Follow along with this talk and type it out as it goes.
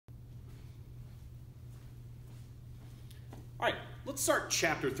All right, let's start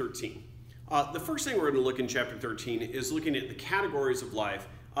chapter 13. The first thing we're going to look in chapter 13 is looking at the categories of life,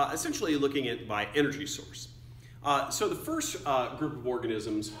 essentially looking at by energy source. So the first group of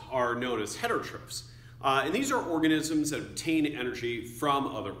organisms are known as heterotrophs. And these are organisms that obtain energy from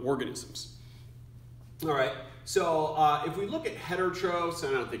other organisms. All right, so if we look at heterotrophs,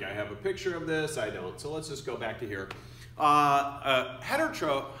 and I don't think I have a picture of this, I don't, so let's just go back to here.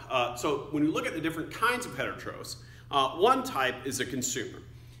 So when we look at the different kinds of heterotrophs, one type is a consumer.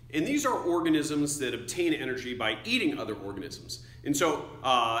 And these are organisms that obtain energy by eating other organisms. And so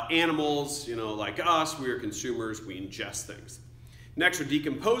animals, like us, we are consumers, we ingest things. Next are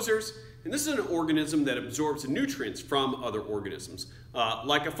decomposers, and this is an organism that absorbs nutrients from other organisms,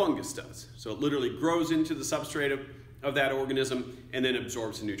 like a fungus does. So it literally grows into the substrate of that organism and then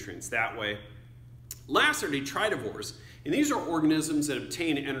absorbs the nutrients that way. Last are detritivores, and these are organisms that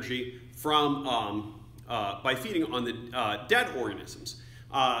obtain energy from by feeding on the dead organisms.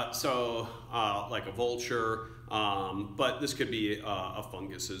 Like a vulture, but this could be a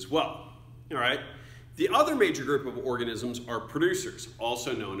fungus as well. All right. The other major group of organisms are producers,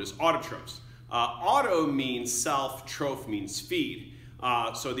 also known as autotrophs. Auto means self, troph means feed.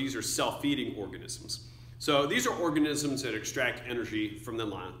 So these are self-feeding organisms. So these are organisms that extract energy from the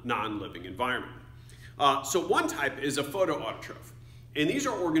non-living environment. So one type is a photoautotroph. And these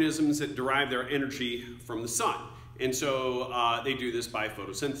are organisms that derive their energy from the sun. And so they do this by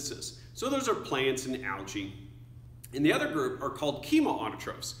photosynthesis. So those are plants and algae. And the other group are called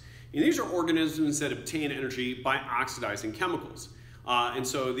chemoautotrophs. And these are organisms that obtain energy by oxidizing chemicals. And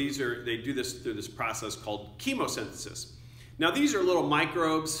so they do this through this process called chemosynthesis. Now these are little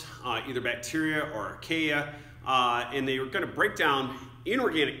microbes, either bacteria or archaea, and they are going to break down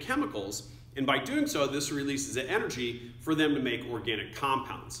inorganic chemicals. And by doing so, this releases the energy for them to make organic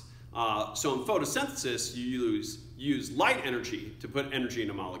compounds. So in photosynthesis, you use light energy to put energy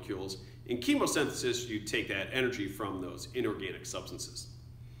into molecules. In chemosynthesis, you take that energy from those inorganic substances.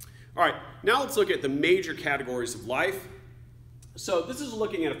 All right, now let's look at the major categories of life. So this is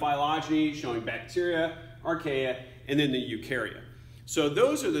looking at a phylogeny showing bacteria, archaea, and then the eukarya. So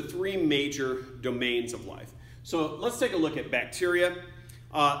those are the three major domains of life. So let's take a look at bacteria.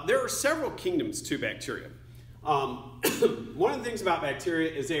 There are several kingdoms to bacteria. One of the things about bacteria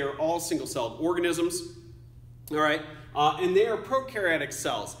is they are all single-celled organisms, all right? And they are prokaryotic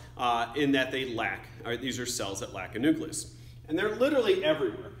cells in that they lack, these are cells that lack a nucleus. And they're literally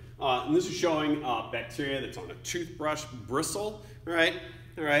everywhere. And this is showing bacteria that's on a toothbrush bristle, all right?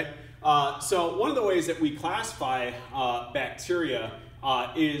 All right. So one of the ways that we classify bacteria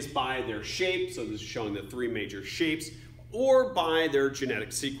is by their shape. So this is showing the three major shapes, or by their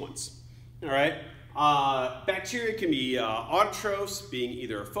genetic sequence, all right? Bacteria can be autotrophs, being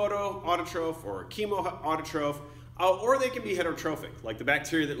either a photoautotroph or a chemoautotroph, or they can be heterotrophic, like the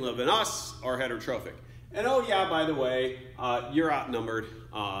bacteria that live in us are heterotrophic. And oh yeah, by the way, you're outnumbered,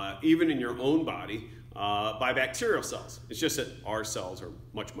 even in your own body, by bacterial cells. It's just that our cells are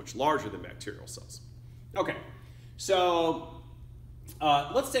much, much larger than bacterial cells. Okay, so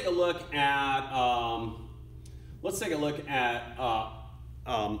let's take a look at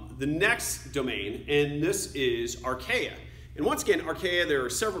the next domain, and this is archaea. And once again, archaea, there are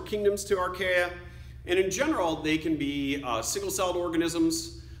several kingdoms to archaea, and in general, they can be single-celled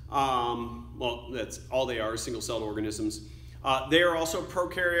organisms. Well, that's all they are, single-celled organisms. They are also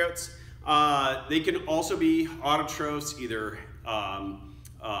prokaryotes. They can also be autotrophs, either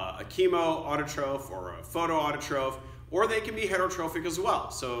a chemoautotroph or a photoautotroph, or they can be heterotrophic as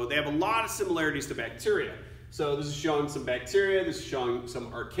well. So they have a lot of similarities to bacteria. So this is showing some bacteria, this is showing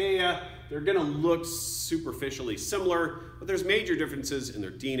some archaea. They're gonna look superficially similar, but there's major differences in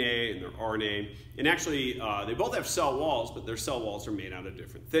their DNA and their RNA. And actually, they both have cell walls, but their cell walls are made out of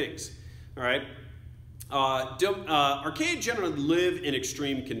different things, all right? Archaea generally live in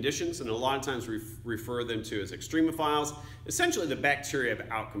extreme conditions, and a lot of times we refer them to as extremophiles. Essentially, the bacteria have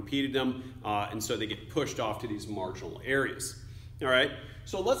outcompeted them, and so they get pushed off to these marginal areas. All right,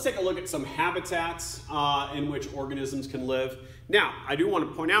 so let's take a look at some habitats in which organisms can live. Now, I do want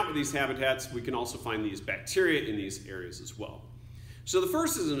to point out with these habitats, we can also find these bacteria in these areas as well. So the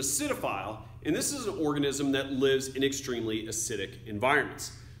first is an acidophile, and this is an organism that lives in extremely acidic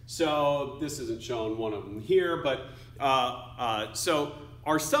environments. So this isn't shown one of them here, but so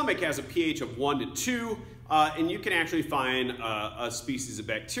our stomach has a pH of 1 to 2, and you can actually find a species of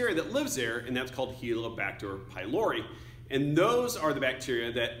bacteria that lives there, and that's called Helicobacter pylori. And those are the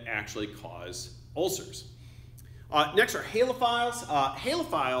bacteria that actually cause ulcers. Next are halophiles.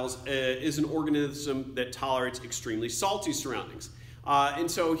 Halophiles is an organism that tolerates extremely salty surroundings. And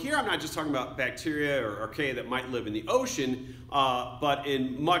so here I'm not just talking about bacteria or archaea that might live in the ocean, but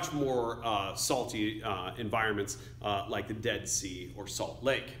in much more salty environments like the Dead Sea or Salt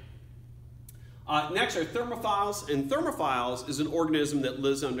Lake. Next are thermophiles, and thermophiles is an organism that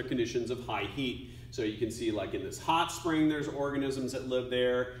lives under conditions of high heat. So you can see like in this hot spring there's organisms that live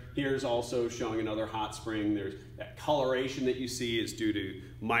there. Here's also showing another hot spring. There's that coloration that you see is due to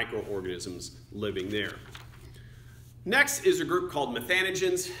microorganisms living there. Next is a group called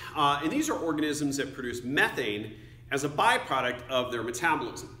methanogens, and these are organisms that produce methane as a byproduct of their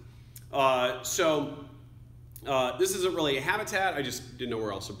metabolism. This isn't really a habitat, I just didn't know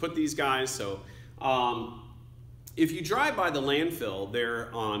where else to put these guys. So if you drive by the landfill there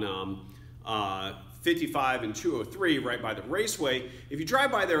on 55 and 203 right by the raceway, if you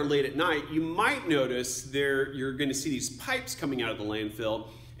drive by there late at night, you might notice you're going to see these pipes coming out of the landfill,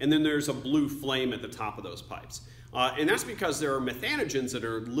 and then there's a blue flame at the top of those pipes. And that's because there are methanogens that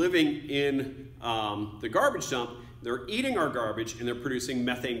are living in the garbage dump. They're eating our garbage and they're producing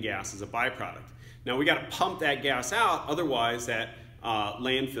methane gas as a byproduct. Now we got to pump that gas out, otherwise that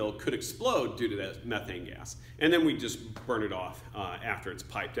landfill could explode due to that methane gas. And then we just burn it off after it's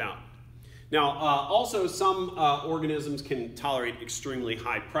piped out. Now also some organisms can tolerate extremely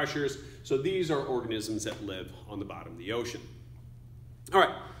high pressures. So these are organisms that live on the bottom of the ocean. All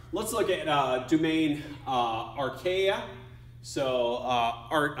right. Let's look at domain archaea. So,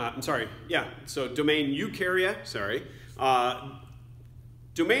 so domain eukarya,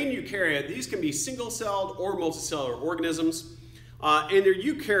 domain eukarya, these can be single-celled or multicellular organisms, and they're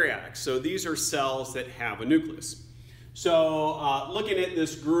eukaryotic, so these are cells that have a nucleus. So, looking at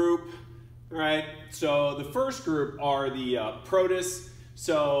this group, right, so the first group are the protists.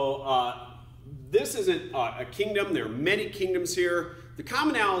 So, this isn't a kingdom, there are many kingdoms here. The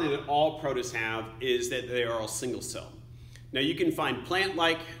commonality that all protists have is that they are all single-celled. Now you can find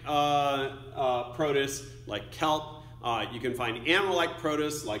plant-like protists like kelp. You can find animal-like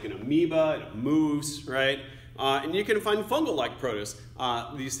protists like an amoeba, it moves, right? And you can find fungal-like protists,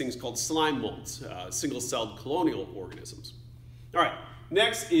 these things called slime molds, single-celled colonial organisms. All right,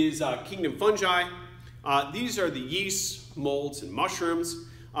 next is kingdom fungi. These are the yeasts, molds, and mushrooms.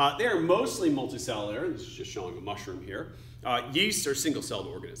 They are mostly multicellular. This is just showing a mushroom here. Yeasts are single-celled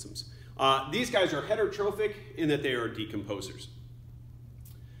organisms. These guys are heterotrophic in that they are decomposers.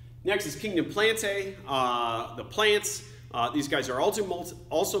 Next is kingdom plantae, the plants. These guys are also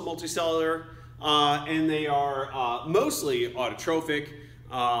multicellular, and they are mostly autotrophic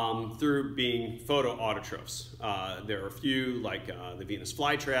through being photoautotrophs. There are a few, like the Venus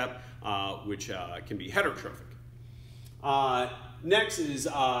flytrap, which can be heterotrophic. Next is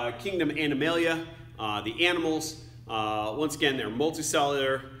kingdom Animalia, the animals. Once again, they're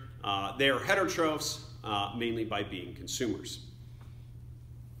multicellular. They are heterotrophs, mainly by being consumers.